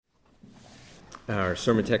Our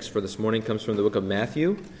sermon text for this morning comes from the book of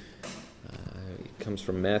Matthew. It comes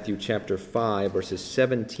from Matthew chapter 5, verses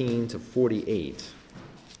 17 to 48.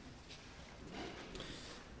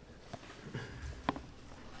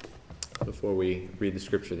 Before we read the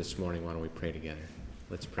scripture this morning, why don't we pray together?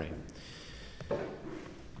 Let's pray.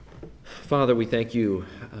 Father, we thank you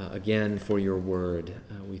again for your word.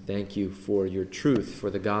 We thank you for your truth, for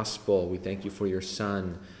the gospel. We thank you for your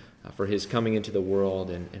Son, for his coming into the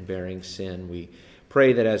world and bearing sin. We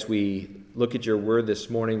pray that as we look at your word this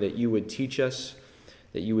morning, that you would teach us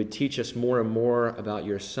more and more about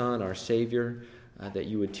your Son, our Savior, that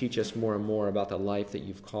you would teach us more and more about the life that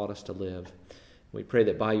you've called us to live. We pray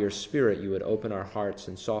that by your Spirit you would open our hearts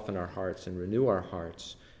and soften our hearts and renew our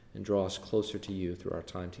hearts and draw us closer to you through our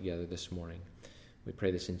time together this morning. We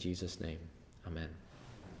pray this in Jesus' name. Amen.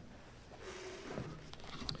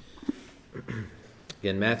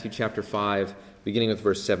 Again, Matthew chapter 5, beginning with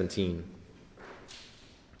verse 17.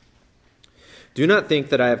 Do not think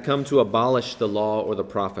that I have come to abolish the law or the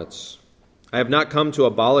prophets. I have not come to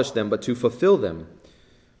abolish them, but to fulfill them.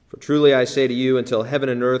 For truly I say to you, until heaven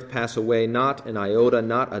and earth pass away, not an iota,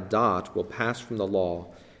 not a dot will pass from the law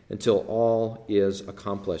until all is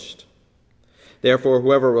accomplished. Therefore,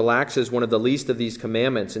 whoever relaxes one of the least of these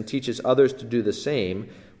commandments and teaches others to do the same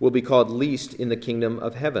will be called least in the kingdom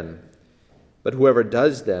of heaven. But whoever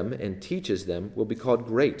does them and teaches them will be called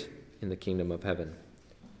great in the kingdom of heaven.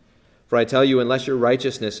 For I tell you, unless your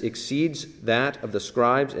righteousness exceeds that of the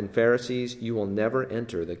scribes and Pharisees, you will never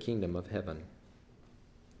enter the kingdom of heaven.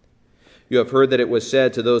 You have heard that it was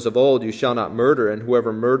said to those of old, you shall not murder, and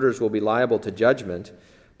whoever murders will be liable to judgment.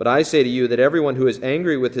 But I say to you that everyone who is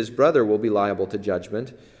angry with his brother will be liable to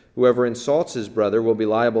judgment. Whoever insults his brother will be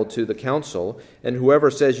liable to the council, and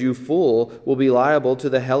whoever says you fool will be liable to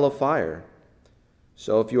the hell of fire.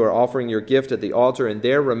 So if you are offering your gift at the altar and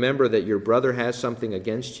there remember that your brother has something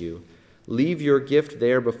against you, leave your gift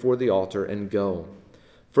there before the altar and go.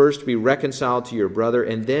 First be reconciled to your brother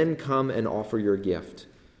and then come and offer your gift.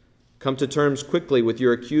 Come to terms quickly with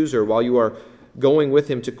your accuser while you are going with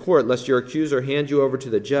him to court, lest your accuser hand you over to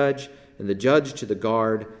the judge and the judge to the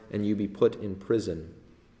guard and you be put in prison.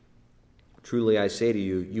 Truly I say to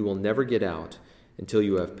you, you will never get out until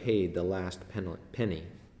you have paid the last penny.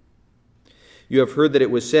 You have heard that it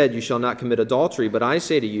was said, you shall not commit adultery, but I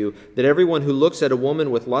say to you that everyone who looks at a woman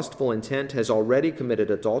with lustful intent has already committed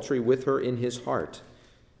adultery with her in his heart.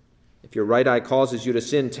 If your right eye causes you to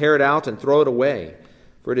sin, tear it out and throw it away,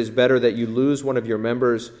 for it is better that you lose one of your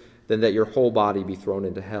members than that your whole body be thrown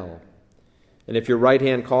into hell. And if your right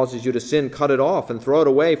hand causes you to sin, cut it off and throw it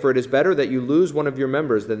away, for it is better that you lose one of your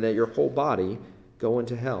members than that your whole body go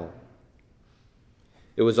into hell.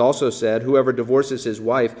 It was also said, whoever divorces his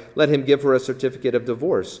wife, let him give her a certificate of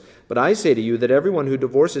divorce. But I say to you that everyone who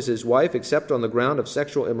divorces his wife except on the ground of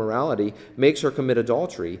sexual immorality makes her commit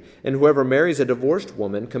adultery, and whoever marries a divorced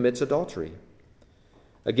woman commits adultery.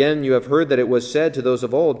 Again, you have heard that it was said to those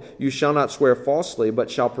of old, you shall not swear falsely,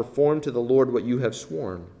 but shall perform to the Lord what you have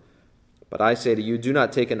sworn. But I say to you, do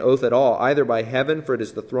not take an oath at all, either by heaven, for it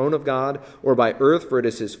is the throne of God, or by earth, for it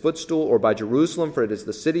is his footstool, or by Jerusalem, for it is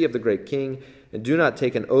the city of the great king. And do not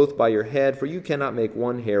take an oath by your head, for you cannot make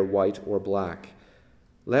one hair white or black.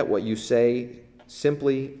 Let what you say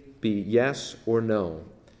simply be yes or no.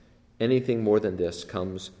 Anything more than this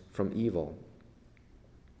comes from evil.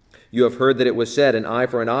 You have heard that it was said, an eye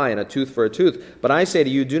for an eye and a tooth for a tooth. But I say to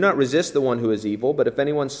you, do not resist the one who is evil, but if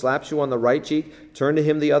anyone slaps you on the right cheek, turn to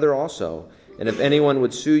him the other also. And if anyone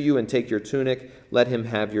would sue you and take your tunic, let him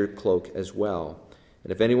have your cloak as well.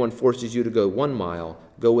 And if anyone forces you to go 1 mile,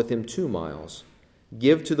 go with him 2 miles.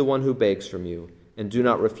 Give to the one who begs from you, and do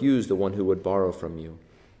not refuse the one who would borrow from you.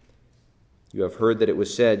 You have heard that it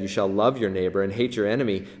was said, you shall love your neighbor and hate your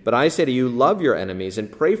enemy. But I say to you, love your enemies and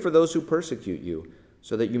pray for those who persecute you,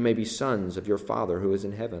 so that you may be sons of your Father who is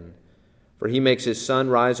in heaven. For he makes his sun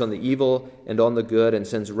rise on the evil and on the good, and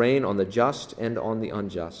sends rain on the just and on the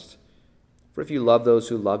unjust. For if you love those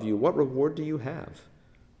who love you, what reward do you have?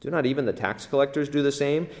 Do not even the tax collectors do the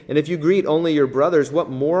same? And if you greet only your brothers, what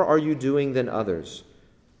more are you doing than others?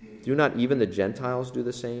 Do not even the Gentiles do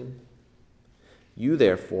the same? You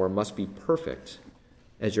therefore must be perfect,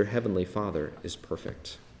 as your heavenly Father is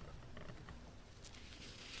perfect.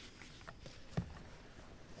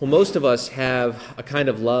 Well, most of us have a kind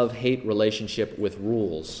of love-hate relationship with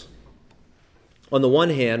rules. On the one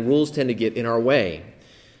hand, rules tend to get in our way.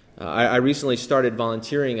 I recently started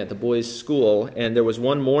volunteering at the boys' school, and there was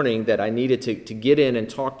one morning that I needed to get in and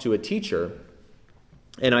talk to a teacher,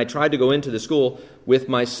 and I tried to go into the school with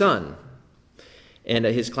my son. And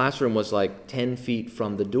his classroom was like 10 feet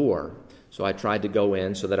from the door. So I tried to go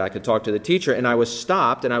in so that I could talk to the teacher, and I was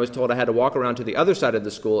stopped, and I was told I had to walk around to the other side of the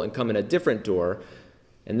school and come in a different door,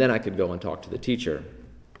 and then I could go and talk to the teacher.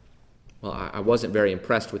 Well, I wasn't very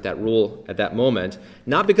impressed with that rule at that moment,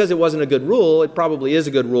 not because it wasn't a good rule, it probably is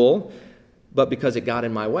a good rule, but because it got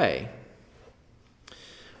in my way.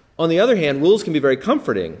 On the other hand, rules can be very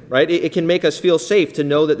comforting, right? It can make us feel safe to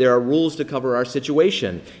know that there are rules to cover our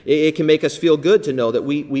situation. It can make us feel good to know that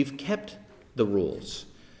we've kept the rules.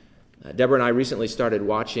 Deborah and I recently started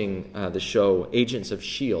watching the show Agents of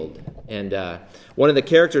S.H.I.E.L.D. And one of the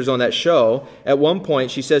characters on that show, at one point,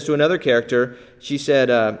 she says to another character, she said,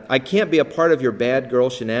 I can't be a part of your bad girl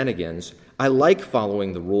shenanigans. I like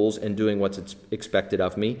following the rules and doing what's expected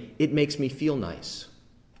of me. It makes me feel nice.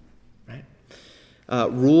 Right?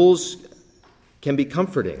 Rules can be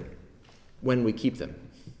comforting when we keep them.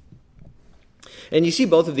 And you see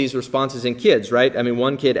both of these responses in kids, right? I mean,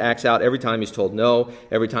 one kid acts out every time he's told no,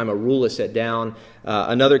 every time a rule is set down.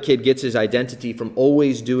 Another kid gets his identity from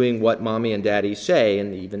always doing what mommy and daddy say,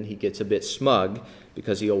 and even he gets a bit smug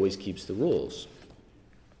because he always keeps the rules.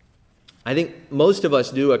 I think most of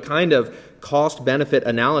us do a kind of cost-benefit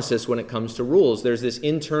analysis when it comes to rules. There's this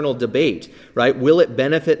internal debate, right? Will it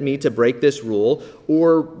benefit me to break this rule,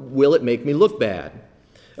 or will it make me look bad?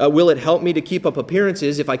 Will it help me to keep up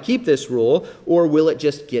appearances if I keep this rule, or will it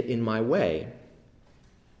just get in my way?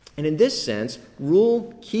 And in this sense,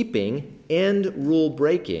 rule keeping and rule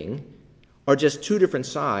breaking are just two different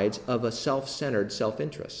sides of a self-centered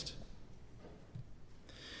self-interest.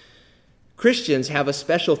 Christians have a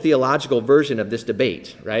special theological version of this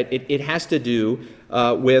debate, right? It has to do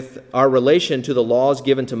with our relation to the laws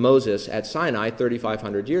given to Moses at Sinai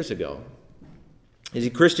 3,500 years ago. You see,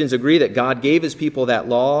 Christians agree that God gave his people that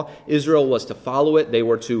law. Israel was to follow it. They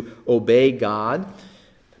were to obey God.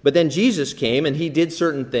 But then Jesus came and he did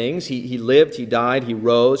certain things. He lived, he died, he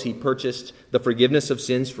rose, he purchased the forgiveness of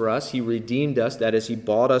sins for us. He redeemed us. That is, he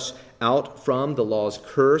bought us out from the law's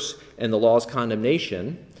curse and the law's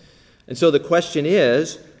condemnation. And so the question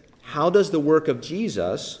is, how does the work of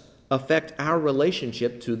Jesus affect our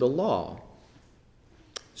relationship to the law?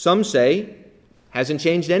 Some say, hasn't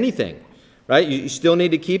changed anything. Right? You still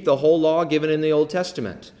need to keep the whole law given in the Old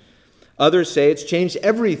Testament. Others say it's changed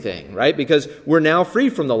everything, right? Because we're now free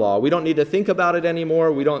from the law. We don't need to think about it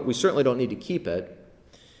anymore. We certainly don't need to keep it.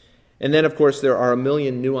 And then, of course, there are a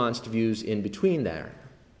million nuanced views in between there.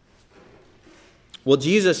 Well,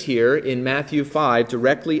 Jesus here in Matthew 5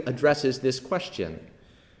 directly addresses this question.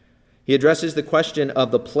 He addresses the question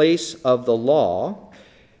of the place of the law.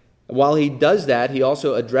 While he does that, he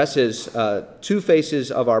also addresses two faces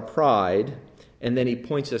of our pride, and then he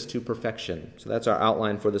points us to perfection. So that's our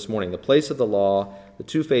outline for this morning. The place of the law, the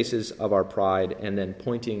two faces of our pride, and then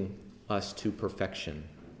pointing us to perfection.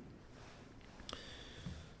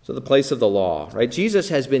 So the place of the law, right? Jesus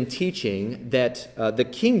has been teaching that the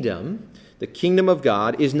kingdom of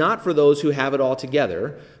God, is not for those who have it all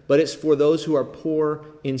together, but it's for those who are poor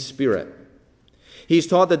in spirit. He's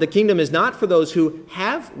taught that the kingdom is not for those who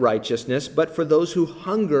have righteousness, but for those who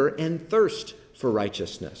hunger and thirst for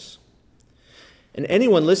righteousness. And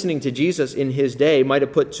anyone listening to Jesus in his day might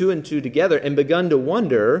have put two and two together and begun to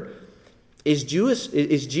wonder, is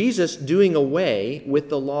Jesus doing away with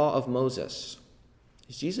the law of Moses?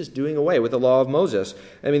 Is Jesus doing away with the law of Moses?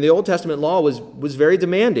 I mean, the Old Testament law was very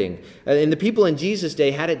demanding. And the people in Jesus'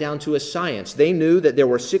 day had it down to a science. They knew that there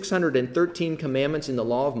were 613 commandments in the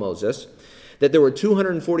law of Moses, that there were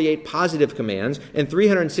 248 positive commands and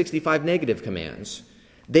 365 negative commands.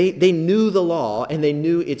 They knew the law and they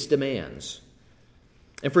knew its demands.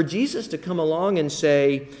 And for Jesus to come along and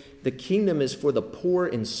say, the kingdom is for the poor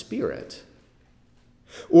in spirit,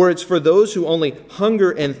 or it's for those who only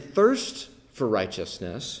hunger and thirst for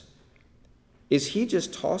righteousness, is he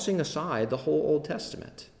just tossing aside the whole Old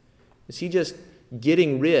Testament? Is he just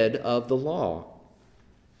getting rid of the law?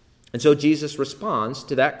 And so Jesus responds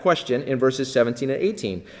to that question in verses 17 and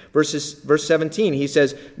 18. Verse 17, he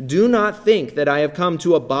says, "Do not think that I have come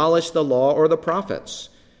to abolish the law or the prophets.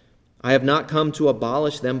 I have not come to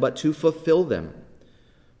abolish them, but to fulfill them.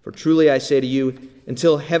 For truly I say to you,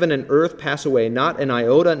 until heaven and earth pass away, not an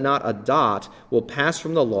iota, not a dot will pass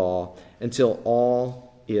from the law until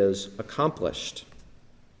all is accomplished."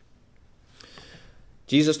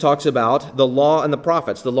 Jesus talks about the law and the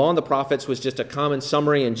prophets. The law and the prophets was just a common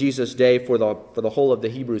summary in Jesus' day for the whole of the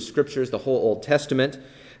Hebrew Scriptures, the whole Old Testament.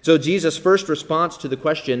 So Jesus' first response to the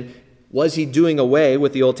question, was he doing away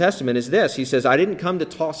with the Old Testament, is this. He says, I didn't come to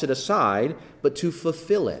toss it aside, but to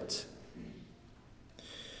fulfill it.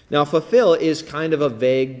 Now, fulfill is kind of a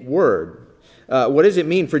vague word. What does it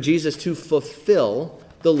mean for Jesus to fulfill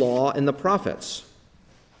the law and the prophets?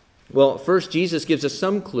 Well, first, Jesus gives us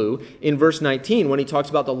some clue in verse 19 when he talks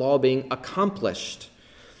about the law being accomplished.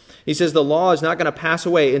 He says the law is not going to pass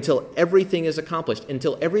away until everything is accomplished,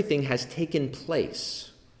 until everything has taken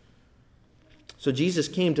place. So Jesus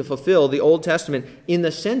came to fulfill the Old Testament in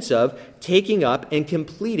the sense of taking up and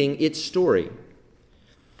completing its story.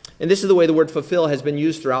 And this is the way the word fulfill has been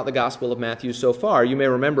used throughout the Gospel of Matthew so far. You may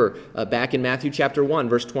remember back in Matthew chapter 1,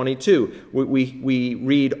 verse 22, we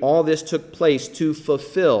read, all this took place to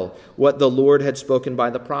fulfill what the Lord had spoken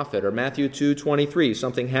by the prophet. Or Matthew 2:23,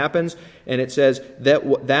 something happens and it says that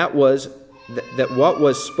what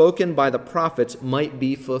was spoken by the prophets might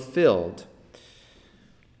be fulfilled.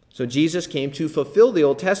 So Jesus came to fulfill the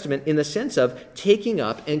Old Testament in the sense of taking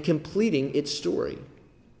up and completing its story.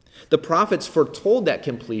 The prophets foretold that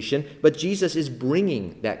completion, but Jesus is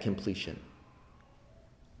bringing that completion.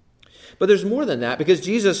 But there's more than that, because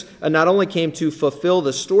Jesus not only came to fulfill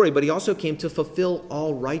the story, but he also came to fulfill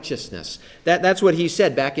all righteousness. That's what he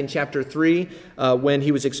said back in chapter 3 when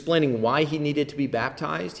he was explaining why he needed to be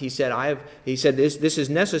baptized. He said, this is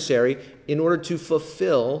necessary in order to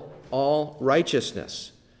fulfill all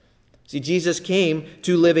righteousness. See, Jesus came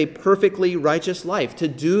to live a perfectly righteous life, to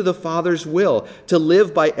do the Father's will, to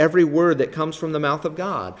live by every word that comes from the mouth of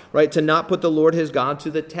God, right? To not put the Lord his God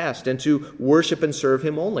to the test and to worship and serve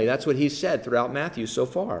him only. That's what he's said throughout Matthew so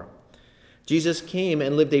far. Jesus came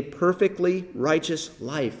and lived a perfectly righteous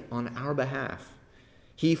life on our behalf.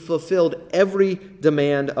 He fulfilled every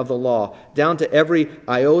demand of the law, down to every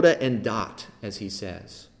iota and dot, as he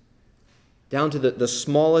says, down to the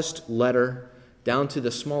smallest letter, down to the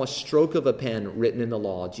smallest stroke of a pen written in the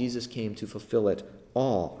law. Jesus came to fulfill it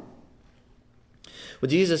all. Well,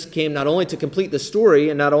 Jesus came not only to complete the story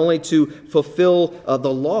and not only to fulfill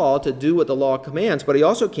the law, to do what the law commands, but he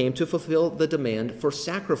also came to fulfill the demand for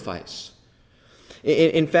sacrifice.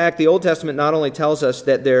 In fact, the Old Testament not only tells us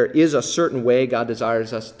that there is a certain way God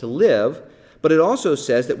desires us to live, but it also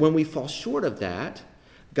says that when we fall short of that,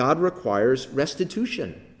 God requires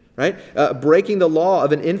restitution. Right? Breaking the law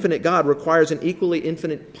of an infinite God requires an equally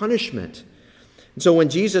infinite punishment. And so when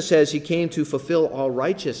Jesus says he came to fulfill all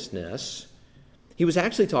righteousness, he was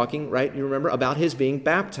actually talking, right, you remember, about his being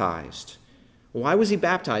baptized. Why was he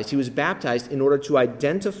baptized? He was baptized in order to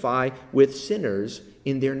identify with sinners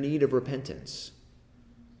in their need of repentance.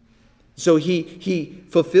 So he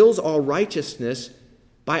fulfills all righteousness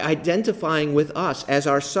by identifying with us as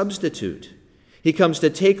our substitute. He comes to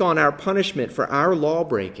take on our punishment for our law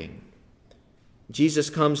breaking. Jesus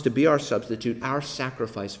comes to be our substitute, our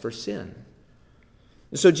sacrifice for sin.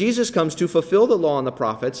 So Jesus comes to fulfill the law and the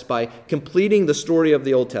prophets by completing the story of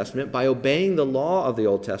the Old Testament, by obeying the law of the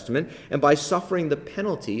Old Testament, and by suffering the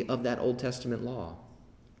penalty of that Old Testament law.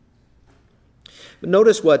 But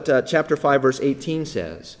notice what chapter 5, verse 18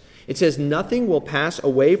 says. It says, nothing will pass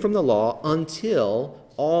away from the law until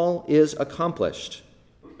all is accomplished.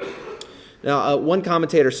 Now, one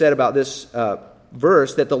commentator said about this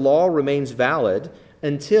verse that the law remains valid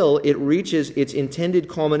until it reaches its intended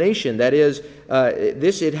culmination. That is,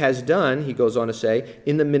 this it has done, he goes on to say,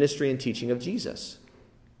 in the ministry and teaching of Jesus.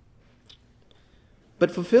 But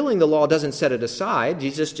fulfilling the law doesn't set it aside.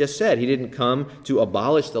 Jesus just said he didn't come to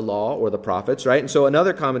abolish the law or the prophets, right? And so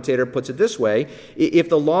another commentator puts it this way: if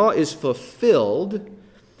the law is fulfilled,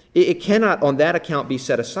 it cannot on that account be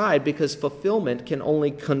set aside, because fulfillment can only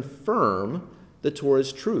confirm the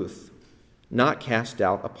Torah's truth, not cast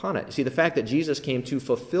doubt upon it. See, the fact that Jesus came to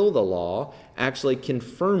fulfill the law actually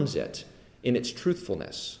confirms it in its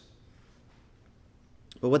truthfulness.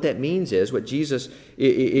 But what that means is, what Jesus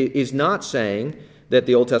is not saying that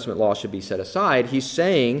the Old Testament law should be set aside. He's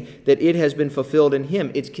saying that it has been fulfilled in him.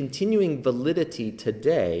 Its continuing validity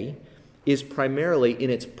today is primarily in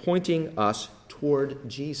its pointing us toward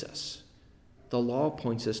Jesus. The law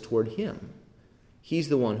points us toward him. He's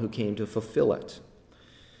the one who came to fulfill it.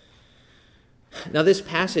 Now, this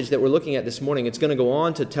passage that we're looking at this morning, it's going to go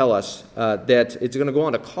on to tell us that it's going to go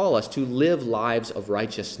on to call us to live lives of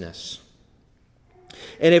righteousness.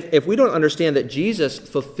 And if we don't understand that Jesus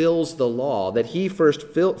fulfills the law, that he first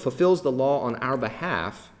fulfills the law on our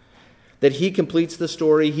behalf, that he completes the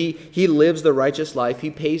story, he lives the righteous life, he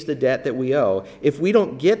pays the debt that we owe, if we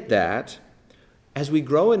don't get that, as we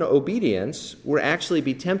grow in obedience, we'll actually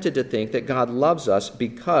be tempted to think that God loves us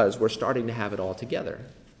because we're starting to have it all together.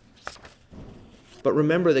 But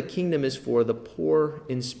remember, the kingdom is for the poor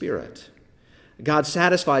in spirit. God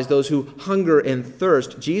satisfies those who hunger and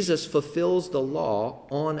thirst. Jesus fulfills the law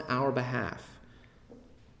on our behalf.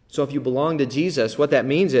 So if you belong to Jesus, what that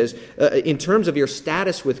means is, in terms of your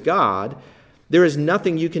status with God, there is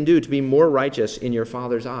nothing you can do to be more righteous in your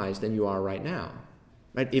Father's eyes than you are right now.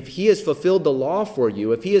 Right? If he has fulfilled the law for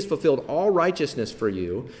you, if he has fulfilled all righteousness for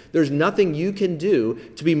you, there's nothing you can do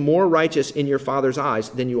to be more righteous in your Father's eyes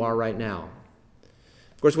than you are right now.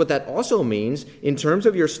 Of course, what that also means, in terms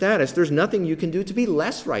of your status, there's nothing you can do to be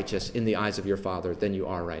less righteous in the eyes of your Father than you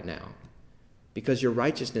are right now, because your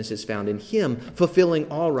righteousness is found in him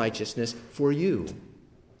fulfilling all righteousness for you.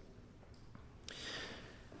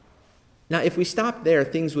 Now, if we stopped there,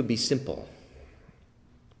 things would be simple.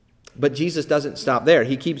 But Jesus doesn't stop there.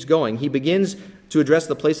 He keeps going. He begins to address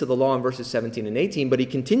the place of the law in verses 17 and 18, but he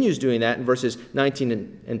continues doing that in verses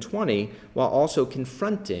 19 and 20, while also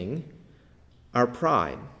confronting our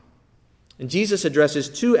pride. And Jesus addresses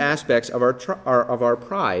two aspects of our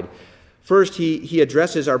pride. First, he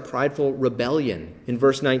addresses our prideful rebellion in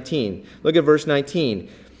verse 19. Look at verse 19. It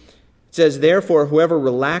says, "Therefore, whoever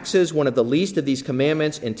relaxes one of the least of these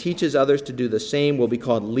commandments and teaches others to do the same will be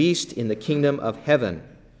called least in the kingdom of heaven.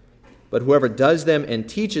 But whoever does them and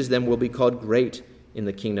teaches them will be called great in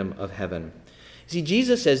the kingdom of heaven." See,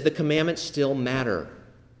 Jesus says the commandments still matter.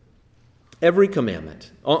 Every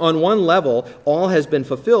commandment. On one level, all has been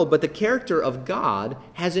fulfilled, but the character of God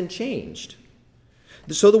hasn't changed.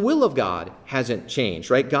 So the will of God hasn't changed,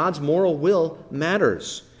 right? God's moral will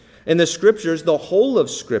matters. And the Scriptures, the whole of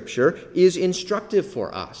Scripture, is instructive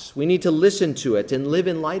for us. We need to listen to it and live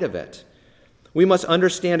in light of it. We must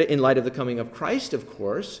understand it in light of the coming of Christ, of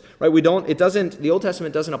course, right? The Old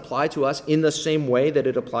Testament doesn't apply to us in the same way that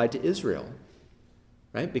it applied to Israel,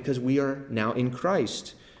 right? Because we are now in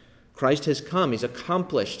Christ. Christ has come. He's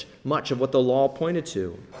accomplished much of what the law pointed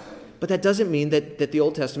to. But that doesn't mean that the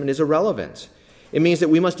Old Testament is irrelevant. It means that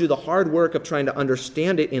we must do the hard work of trying to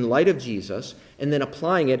understand it in light of Jesus and then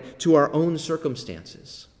applying it to our own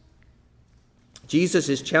circumstances. Jesus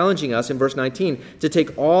is challenging us in verse 19 to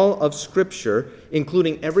take all of Scripture,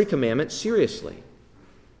 including every commandment, seriously.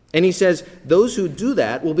 And he says, those who do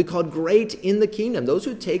that will be called great in the kingdom. Those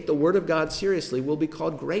who take the Word of God seriously will be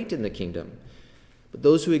called great in the kingdom. But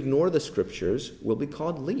those who ignore the Scriptures will be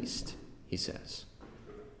called least, he says.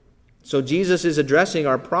 So Jesus is addressing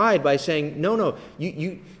our pride by saying, no,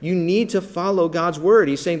 you need to follow God's word.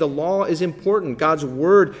 He's saying the law is important. God's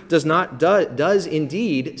word does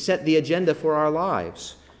indeed set the agenda for our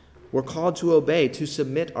lives. We're called to obey, to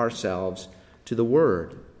submit ourselves to the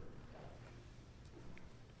word.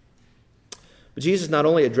 But Jesus not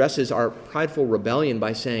only addresses our prideful rebellion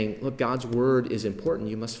by saying, look, God's word is important,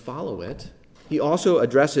 you must follow it. He also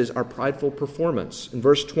addresses our prideful performance. In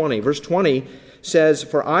verse 20 says,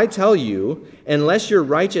 "For I tell you, unless your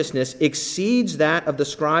righteousness exceeds that of the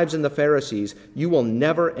scribes and the Pharisees, you will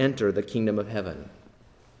never enter the kingdom of heaven."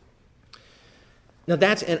 Now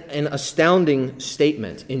that's an astounding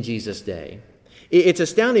statement in Jesus' day. It's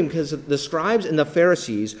astounding because the scribes and the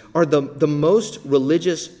Pharisees are the most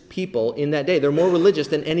religious people in that day. They're more religious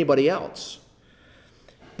than anybody else.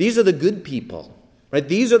 These are the good people. Right?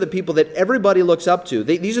 These are the people that everybody looks up to.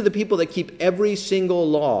 These are the people that keep every single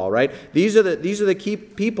law, right? These are the key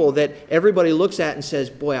people that everybody looks at and says,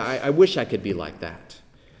 boy, I wish I could be like that.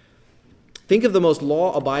 Think of the most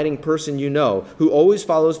law-abiding person you know, who always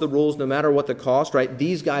follows the rules no matter what the cost, right?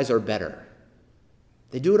 These guys are better.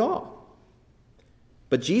 They do it all.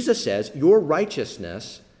 But Jesus says, your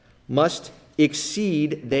righteousness must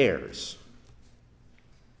exceed theirs.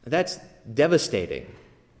 That's devastating.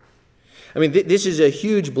 I mean, this is a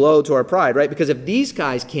huge blow to our pride, right? Because if these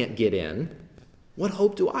guys can't get in, what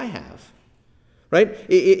hope do I have? Right?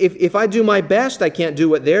 If I do my best, I can't do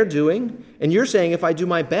what they're doing. And you're saying if I do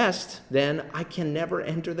my best, then I can never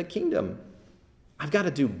enter the kingdom. I've got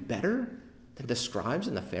to do better than the scribes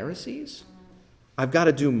and the Pharisees? I've got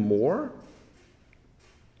to do more?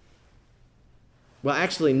 Well,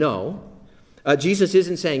 actually, no. Jesus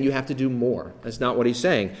isn't saying you have to do more. That's not what he's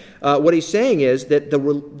saying. What he's saying is that the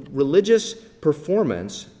religious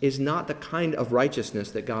performance is not the kind of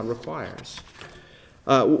righteousness that God requires.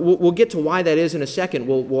 We'll get to why that is in a second.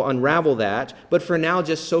 We'll unravel that. But for now,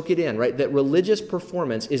 just soak it in, right? That religious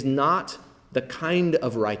performance is not the kind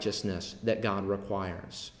of righteousness that God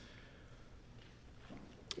requires.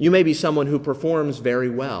 You may be someone who performs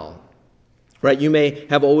very well. Right, you may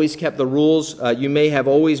have always kept the rules. You may have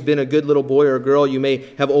always been a good little boy or girl. You may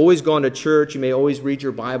have always gone to church. You may always read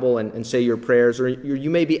your Bible and say your prayers. Or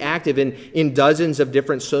you may be active in dozens of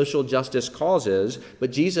different social justice causes.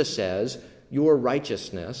 But Jesus says your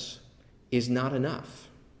righteousness is not enough.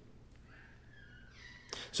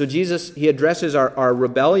 So Jesus, he addresses our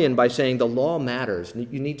rebellion by saying the law matters.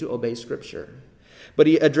 You need to obey Scripture. But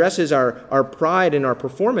he addresses our pride and our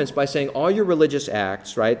performance by saying all your religious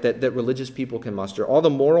acts, right, that religious people can muster, all the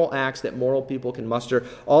moral acts that moral people can muster,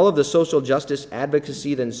 all of the social justice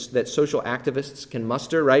advocacy that social activists can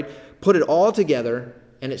muster, right, put it all together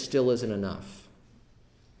and it still isn't enough.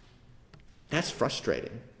 That's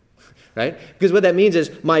frustrating, right? Because what that means is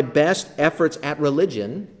my best efforts at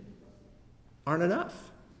religion aren't enough.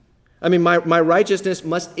 I mean, my righteousness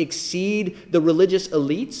must exceed the religious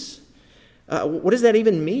elites. What does that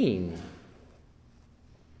even mean?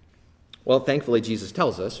 Well, thankfully, Jesus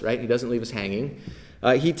tells us, right? He doesn't leave us hanging.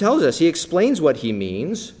 He tells us, he explains what he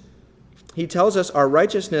means. He tells us our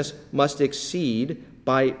righteousness must exceed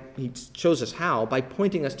he shows us how, by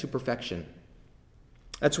pointing us to perfection.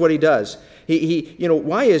 That's what he does.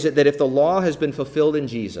 Why is it that if the law has been fulfilled in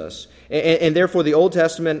Jesus, and therefore the Old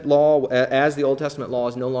Testament law, as the Old Testament law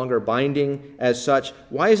is no longer binding as such,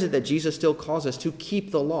 why is it that Jesus still calls us to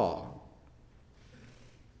keep the law?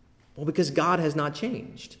 Well, because God has not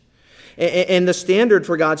changed. And the standard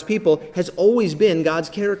for God's people has always been God's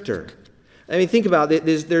character. I mean, think about it.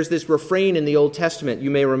 There's this refrain in the Old Testament, you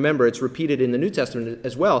may remember, it's repeated in the New Testament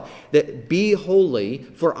as well, that be holy,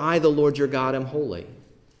 for I, the Lord your God, am holy.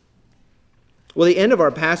 Well, the end of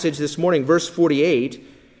our passage this morning, verse 48,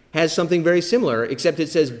 has something very similar, except it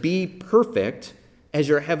says, be perfect as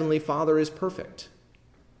your heavenly Father is perfect.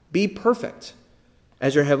 Be perfect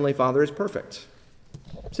as your heavenly Father is perfect.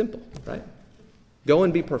 Simple, right? Go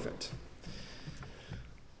and be perfect.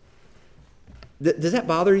 Does that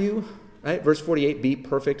bother you? Right? Verse 48, be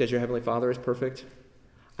perfect as your heavenly Father is perfect.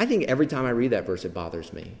 I think every time I read that verse, it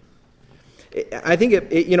bothers me. I think,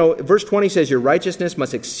 verse 20 says your righteousness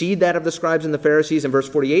must exceed that of the scribes and the Pharisees, and verse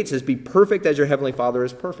 48 says be perfect as your heavenly Father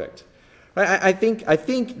is perfect. Right? I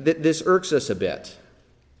think that this irks us a bit.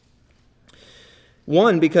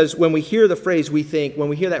 One, because when we hear that phrase,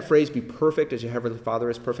 be perfect as your heavenly Father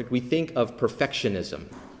is perfect, we think of perfectionism,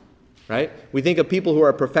 right? We think of people who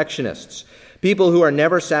are perfectionists, people who are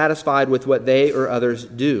never satisfied with what they or others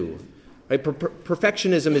do. Right?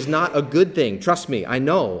 Perfectionism is not a good thing. Trust me, I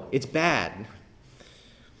know. It's bad.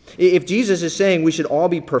 If Jesus is saying we should all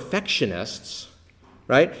be perfectionists,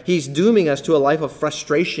 right, he's dooming us to a life of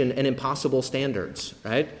frustration and impossible standards,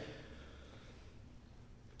 right?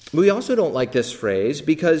 We also don't like this phrase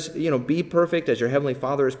because, be perfect as your heavenly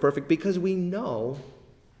Father is perfect, because we know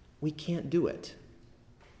we can't do it.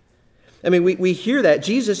 I mean, we hear that.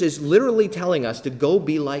 Jesus is literally telling us to go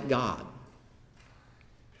be like God.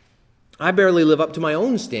 I barely live up to my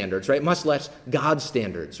own standards, right? Much less God's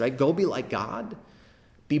standards, right? Go be like God.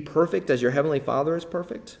 Be perfect as your heavenly Father is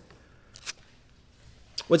perfect.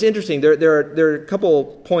 What's interesting, there are a couple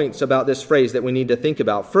points about this phrase that we need to think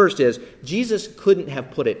about. First is, Jesus couldn't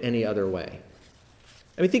have put it any other way.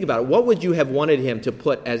 I mean, think about it. What would you have wanted him to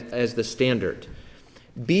put as the standard?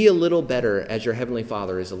 Be a little better as your heavenly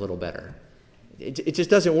Father is a little better. It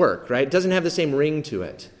just doesn't work, right? It doesn't have the same ring to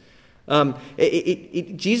it. There's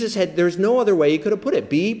no other way he could have put it.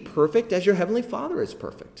 Be perfect as your heavenly Father is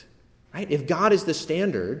perfect. Right? If God is the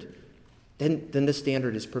standard, then the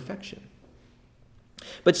standard is perfection.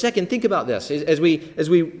 But second, think about this. As we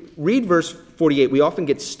read verse 48, we often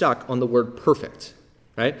get stuck on the word perfect.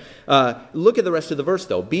 Right? Look at the rest of the verse,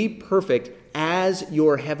 though. Be perfect as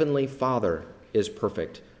your heavenly Father is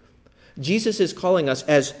perfect. Jesus is calling us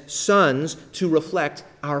as sons to reflect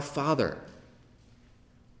our Father.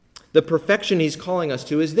 The perfection he's calling us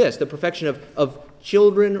to is this, the perfection of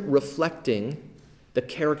children reflecting the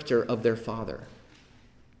character of their Father.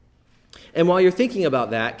 And while you're thinking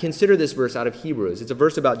about that, consider this verse out of Hebrews. It's a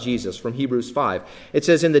verse about Jesus from Hebrews 5. It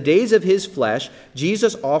says, in the days of his flesh,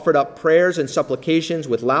 Jesus offered up prayers and supplications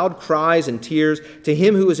with loud cries and tears to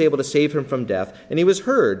him who was able to save him from death, and he was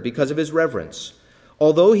heard because of his reverence.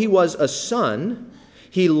 Although he was a son,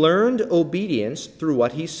 he learned obedience through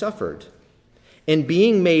what he suffered. And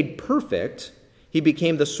being made perfect, he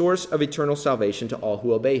became the source of eternal salvation to all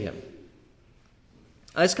who obey him.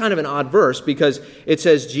 That's kind of an odd verse because it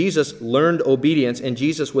says Jesus learned obedience and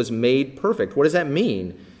Jesus was made perfect. What does that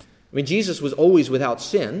mean? I mean, Jesus was always without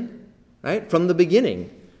sin, right? From the beginning.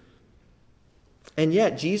 And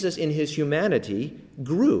yet, Jesus in his humanity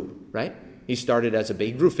grew, right? He started as a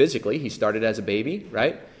baby, grew physically. He started as a baby,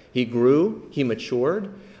 right? He grew, he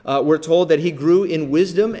matured. We're told that he grew in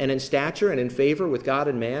wisdom and in stature and in favor with God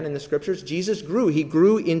and man in the Scriptures. Jesus grew. He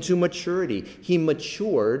grew into maturity. He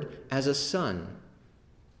matured as a son.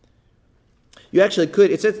 You actually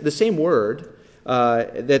could, it's the same word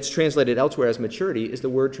that's translated elsewhere as maturity is the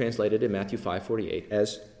word translated in Matthew 5:48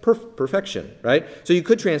 as perfection, right? So you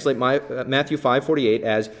could translate Matthew 5:48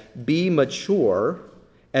 as be mature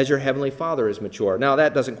as your heavenly Father is mature. Now,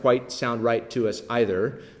 that doesn't quite sound right to us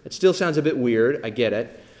either. It still sounds a bit weird, I get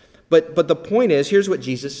it. But the point is, here's what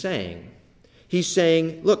Jesus is saying. He's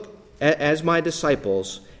saying, look, as my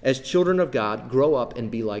disciples, as children of God, grow up and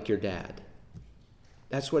be like your dad.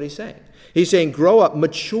 That's what he's saying. He's saying, grow up,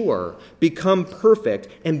 mature, become perfect,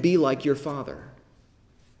 and be like your Father.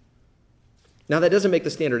 Now, that doesn't make the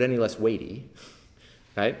standard any less weighty,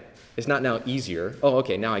 right? It's not now easier. Oh,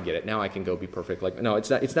 okay, now I get it. Now I can go be perfect. No,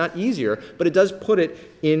 it's not easier, but it does put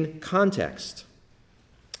it in context.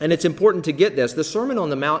 And it's important to get this. The Sermon on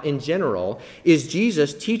the Mount in general is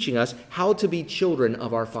Jesus teaching us how to be children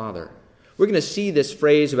of our Father. We're going to see this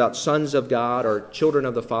phrase about sons of God or children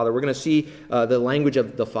of the Father. We're going to see the language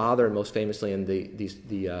of the Father, and most famously in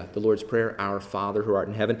the Lord's Prayer, our Father who art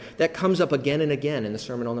in heaven. That comes up again and again in the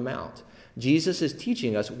Sermon on the Mount. Jesus is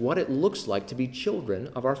teaching us what it looks like to be children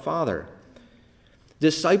of our Father.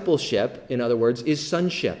 Discipleship, in other words, is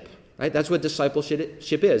sonship. Right? That's what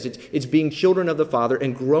discipleship is. It's being children of the Father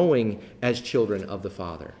and growing as children of the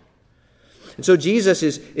Father. And so Jesus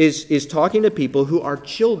is talking to people who are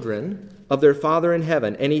children of their Father in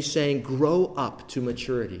heaven, and he's saying, grow up to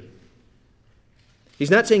maturity. He's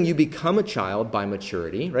not saying you become a child by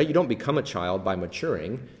maturity, right? You don't become a child by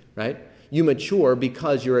maturing, right? You mature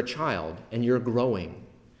because you're a child and you're growing.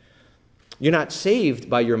 You're not saved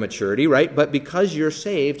by your maturity, right? But because you're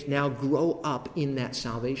saved, now grow up in that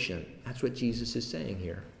salvation. That's what Jesus is saying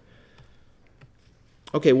here.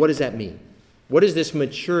 Okay, what does that mean? What is this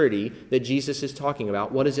maturity that Jesus is talking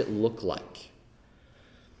about? What does it look like?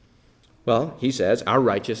 Well, he says, our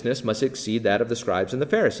righteousness must exceed that of the scribes and the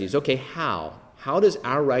Pharisees. Okay, how? How does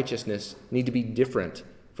our righteousness need to be different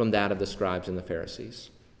from that of the scribes and the Pharisees?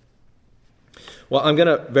 Well, I'm going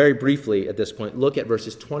to very briefly at this point look at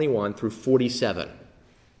verses 21 through 47.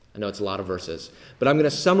 I know it's a lot of verses, but I'm going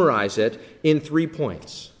to summarize it in 3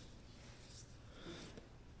 points.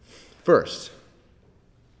 First,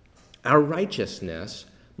 our righteousness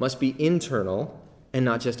must be internal and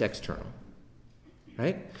not just external.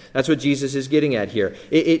 Right? That's what Jesus is getting at here.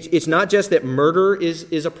 It's not just that murder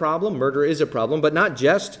is a problem. Murder is a problem, but not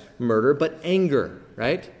just murder, but anger.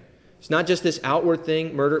 Right? It's not just this outward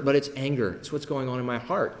thing, murder, but it's anger. It's what's going on in my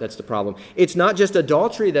heart that's the problem. It's not just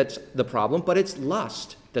adultery that's the problem, but it's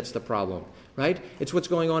lust that's the problem, right? It's what's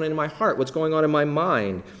going on in my heart, what's going on in my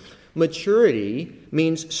mind. Maturity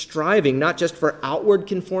means striving not just for outward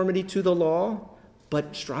conformity to the law,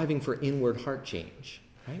 but striving for inward heart change,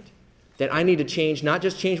 right? That I need to change, not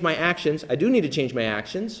just change my actions. I do need to change my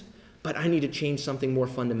actions, but I need to change something more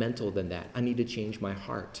fundamental than that. I need to change my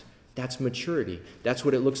heart. That's maturity. That's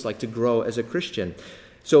what it looks like to grow as a Christian.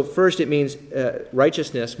 So first, it means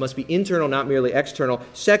righteousness must be internal, not merely external.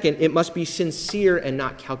 Second, it must be sincere and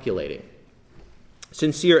not calculating.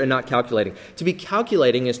 Sincere and not calculating. To be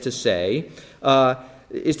calculating is to say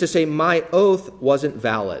my oath wasn't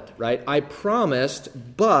valid, right? I promised,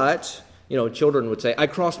 but... children would say, I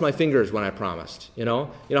crossed my fingers when I promised. You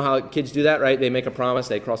know how kids do that, right? They make a promise,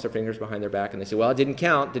 they cross their fingers behind their back, and they say, well, it didn't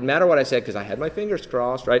count. Didn't matter what I said because I had my fingers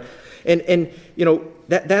crossed, right? And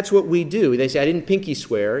that's what we do. They say, I didn't pinky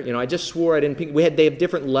swear. I just swore I didn't pinky. They have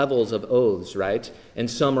different levels of oaths, right? And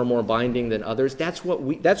some are more binding than others. That's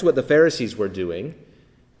what the Pharisees were doing.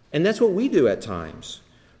 And that's what we do at times.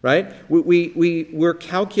 Right? We're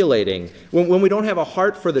calculating. When we don't have a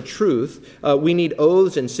heart for the truth, we need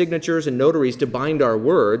oaths and signatures and notaries to bind our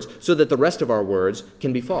words so that the rest of our words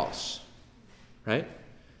can be false. Right?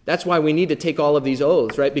 That's why we need to take all of these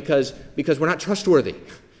oaths, right? Because we're not trustworthy.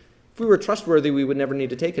 If we were trustworthy, we would never need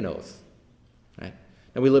to take an oath. Right?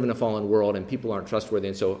 And we live in a fallen world and people aren't trustworthy,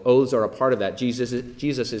 and so oaths are a part of that. Jesus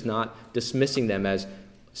is not dismissing them as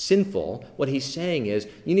sinful. What he's saying is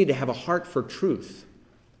you need to have a heart for truth,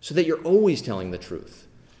 so that you're always telling the truth.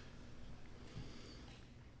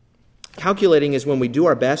 Calculating is when we do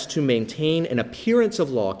our best to maintain an appearance of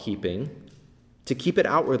law-keeping, to keep it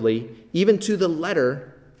outwardly, even to the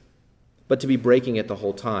letter, but to be breaking it the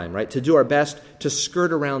whole time, right? To do our best to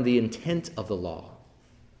skirt around the intent of the law,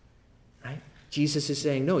 right? Jesus is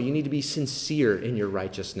saying, no, you need to be sincere in your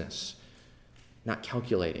righteousness, not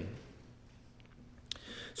calculating.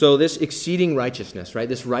 So this exceeding righteousness, right?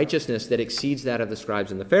 This righteousness that exceeds that of the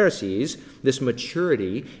scribes and the Pharisees, this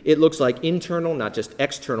maturity, it looks like internal, not just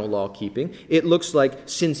external law-keeping. It looks like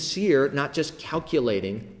sincere, not just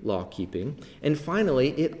calculating law-keeping. And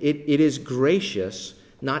finally, it is gracious,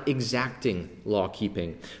 not exacting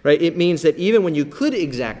law-keeping, right? It means that even when you could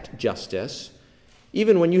exact justice,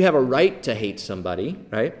 even when you have a right to hate somebody,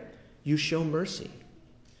 right, you show mercy.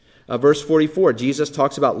 Verse 44, Jesus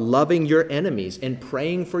talks about loving your enemies and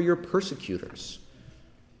praying for your persecutors.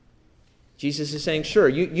 Jesus is saying, sure,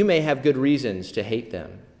 you may have good reasons to hate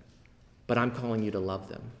them, but I'm calling you to love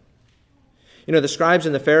them. You know, the scribes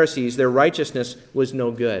and the Pharisees, their righteousness was no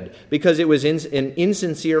good because it was an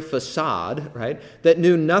insincere facade, right, that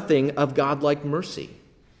knew nothing of God-like mercy.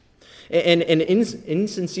 And an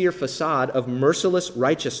insincere facade of merciless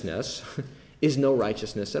righteousness is no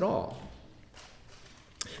righteousness at all.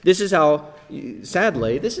 This is how,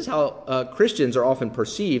 sadly, Christians are often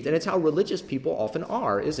perceived, and it's how religious people often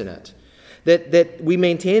are, isn't it? That we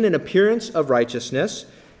maintain an appearance of righteousness,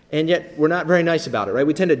 and yet we're not very nice about it, right?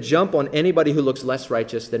 We tend to jump on anybody who looks less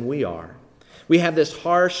righteous than we are. We have this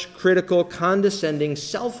harsh, critical, condescending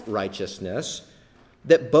self-righteousness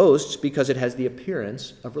that boasts because it has the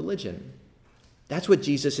appearance of religion. That's what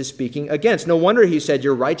Jesus is speaking against. No wonder he said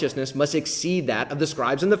your righteousness must exceed that of the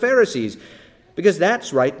scribes and the Pharisees, because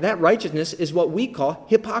that's right. That righteousness is what we call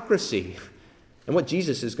hypocrisy, and what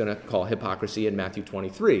Jesus is going to call hypocrisy in Matthew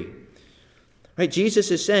 23. Right?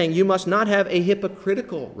 Jesus is saying you must not have a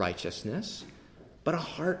hypocritical righteousness, but a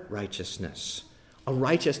heart righteousness, a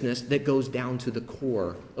righteousness that goes down to the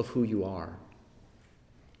core of who you are.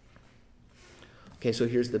 Okay, so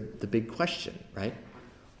here's the big question, right?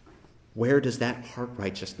 Where does that heart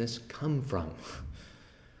righteousness come from?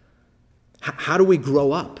 How do we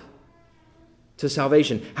grow up to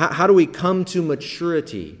salvation? How do we come to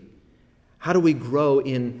maturity? How do we grow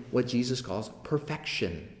in what Jesus calls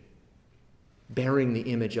perfection? Bearing the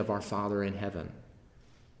image of our Father in heaven.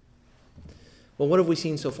 Well, what have we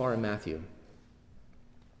seen so far in Matthew?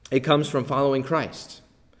 It comes from following Christ,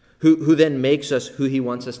 who then makes us who he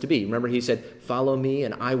wants us to be. Remember, he said, follow me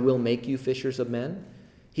and I will make you fishers of men.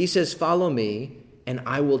 He says, follow me and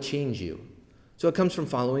I will change you. So it comes from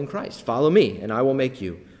following Christ. Follow me and I will make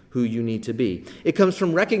you who you need to be. It comes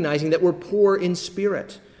from recognizing that we're poor in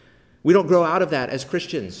spirit. We don't grow out of that as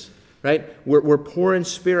Christians, right? We're poor in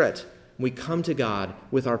spirit. We come to God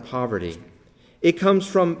with our poverty. It comes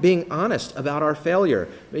from being honest about our failure.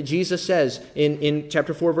 Jesus says in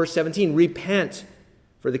chapter 4, verse 17, repent,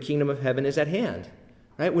 for the kingdom of heaven is at hand.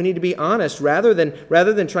 Right? We need to be honest rather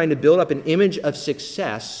than trying to build up an image of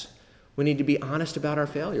success. We need to be honest about our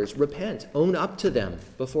failures. Repent, own up to them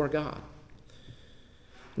before God.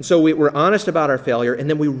 And so we're honest about our failure, and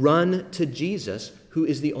then we run to Jesus, who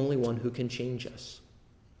is the only one who can change us.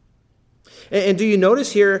 And do you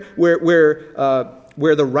notice here where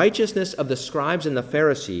the righteousness of the scribes and the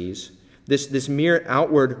Pharisees, this mere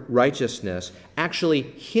outward righteousness, actually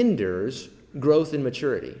hinders growth in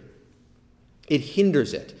maturity? It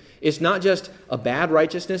hinders it. It's not just a bad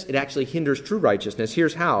righteousness, it actually hinders true righteousness.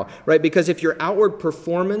 Here's how, right? Because if your outward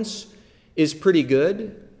performance is pretty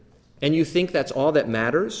good, and you think that's all that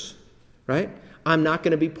matters, right? I'm not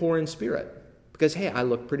going to be poor in spirit, because, hey, I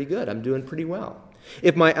look pretty good. I'm doing pretty well.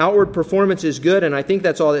 If my outward performance is good and I think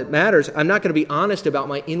that's all that matters, I'm not going to be honest about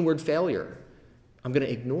my inward failure. I'm going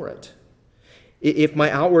to ignore it. If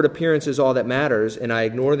my outward appearance is all that matters and I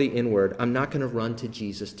ignore the inward, I'm not going to run to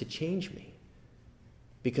Jesus to change me.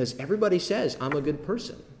 Because everybody says I'm a good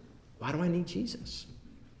person. Why do I need Jesus?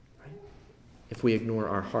 Right? If we ignore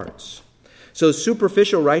our hearts. So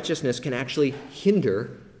superficial righteousness can actually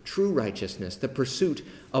hinder true righteousness, the pursuit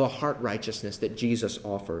of a heart righteousness that Jesus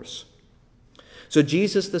offers. So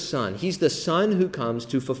Jesus the Son, he's the Son who comes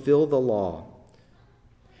to fulfill the law.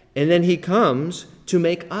 And then he comes to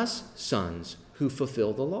make us sons who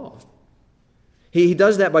fulfill the law. He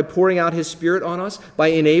does that by pouring out his Spirit on us, by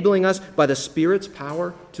enabling us by the Spirit's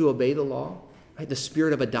power to obey the law, right? The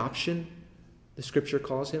Spirit of adoption, the Scripture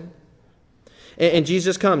calls him. And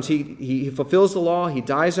Jesus comes, he fulfills the law, he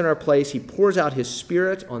dies in our place, he pours out his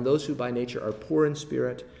Spirit on those who by nature are poor in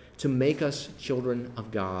spirit to make us children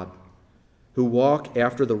of God, who walk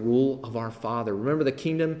after the rule of our Father. Remember, the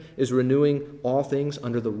kingdom is renewing all things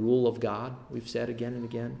under the rule of God, we've said again and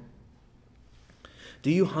again.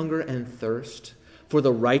 Do you hunger and thirst for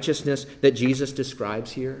the righteousness that Jesus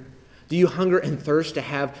describes here? Do you hunger and thirst to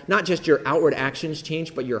have not just your outward actions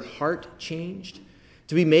changed, but your heart changed?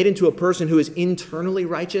 To be made into a person who is internally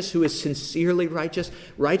righteous, who is sincerely righteous,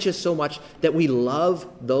 righteous so much that we love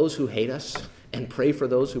those who hate us and pray for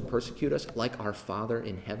those who persecute us like our Father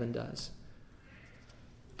in heaven does?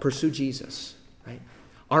 Pursue Jesus, right?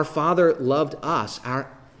 Our Father loved us,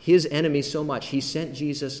 his enemies, so much. He sent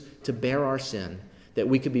Jesus to bear our sin that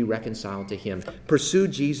we could be reconciled to him. Pursue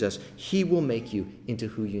Jesus. He will make you into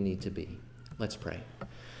who you need to be. Let's pray.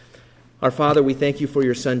 Our Father, we thank you for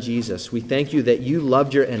your Son, Jesus. We thank you that you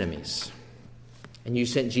loved your enemies, and you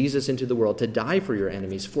sent Jesus into the world to die for your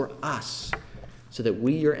enemies, for us, so that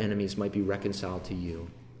we, your enemies, might be reconciled to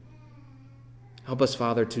you. Help us,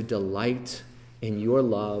 Father, to delight in your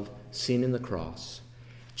love seen in the cross.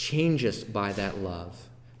 Change us by that love.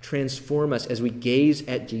 Transform us as we gaze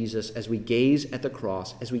at Jesus, as we gaze at the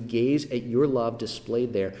cross, as we gaze at your love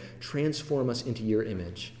displayed there. Transform us into your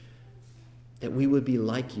image, that we would be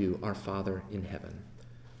like you, our Father in heaven.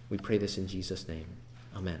 We pray this in Jesus' name.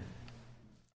 Amen.